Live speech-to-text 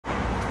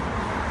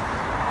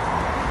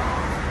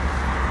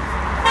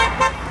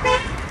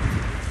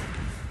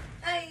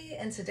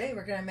and today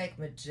we're gonna make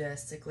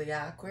majestically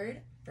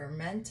awkward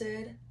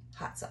fermented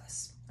hot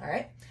sauce. All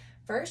right,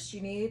 first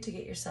you need to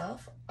get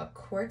yourself a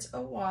quart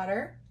of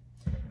water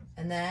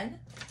and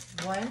then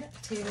 1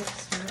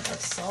 tablespoon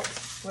of salt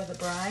for the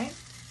brine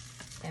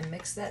and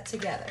mix that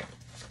together.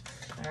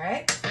 All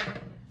right,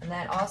 and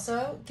then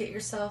also get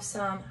yourself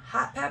some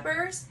hot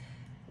peppers,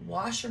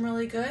 wash them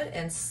really good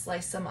and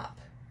slice them up.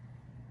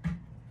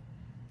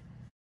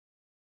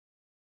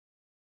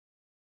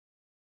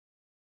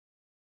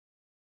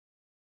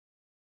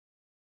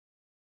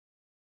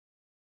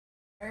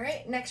 All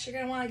right, next you're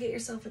gonna wanna get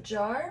yourself a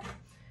jar.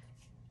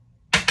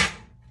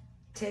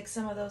 Take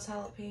some of those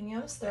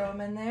jalapenos, throw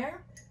them in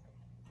there,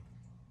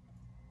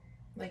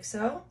 like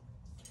so.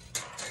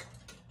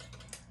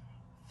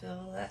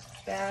 Fill that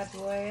bad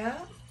boy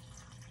up,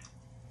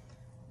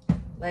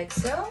 like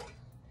so.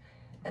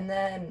 And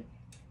then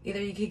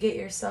either you could get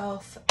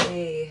yourself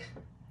a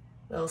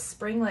little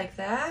spring like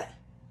that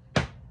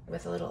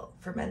with a little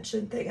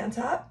fermentation thing on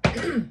top.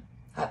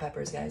 Hot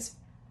peppers, guys.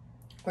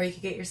 Or you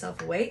could get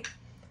yourself a weight.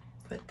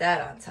 Put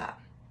that on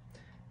top.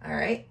 All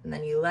right, and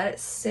then you let it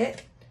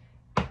sit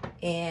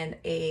in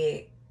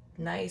a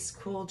nice,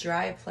 cool,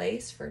 dry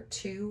place for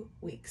 2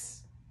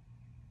 weeks.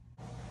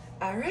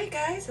 All right,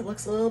 guys, it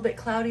looks a little bit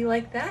cloudy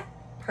like that.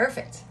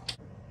 Perfect.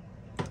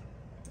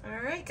 All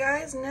right,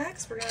 guys,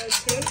 next we're gonna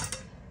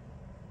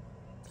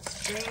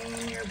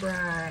strain your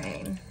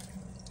brine.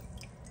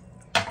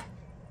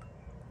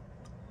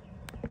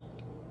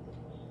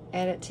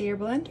 Add it to your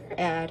blender,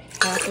 add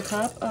half a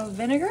cup of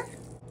vinegar,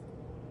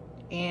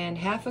 and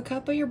half a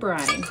cup of your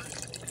brine.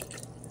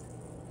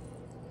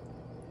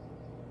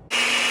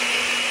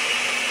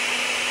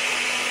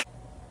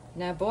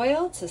 Now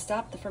boil to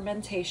stop the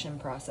fermentation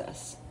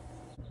process.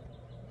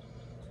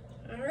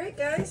 All right,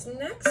 guys,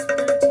 next we're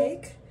gonna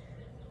take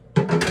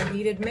our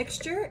heated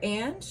mixture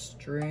and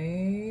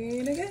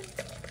strain again.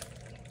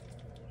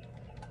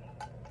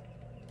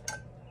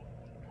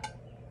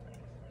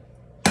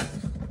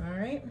 All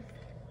right,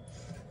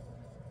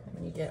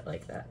 and you get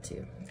like that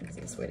too.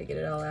 Easiest way to get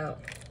it all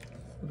out.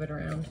 Move it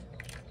around.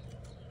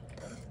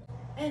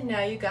 And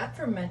now you got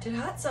fermented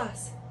hot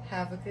sauce.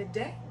 Have a good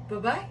day.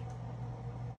 Bye-bye.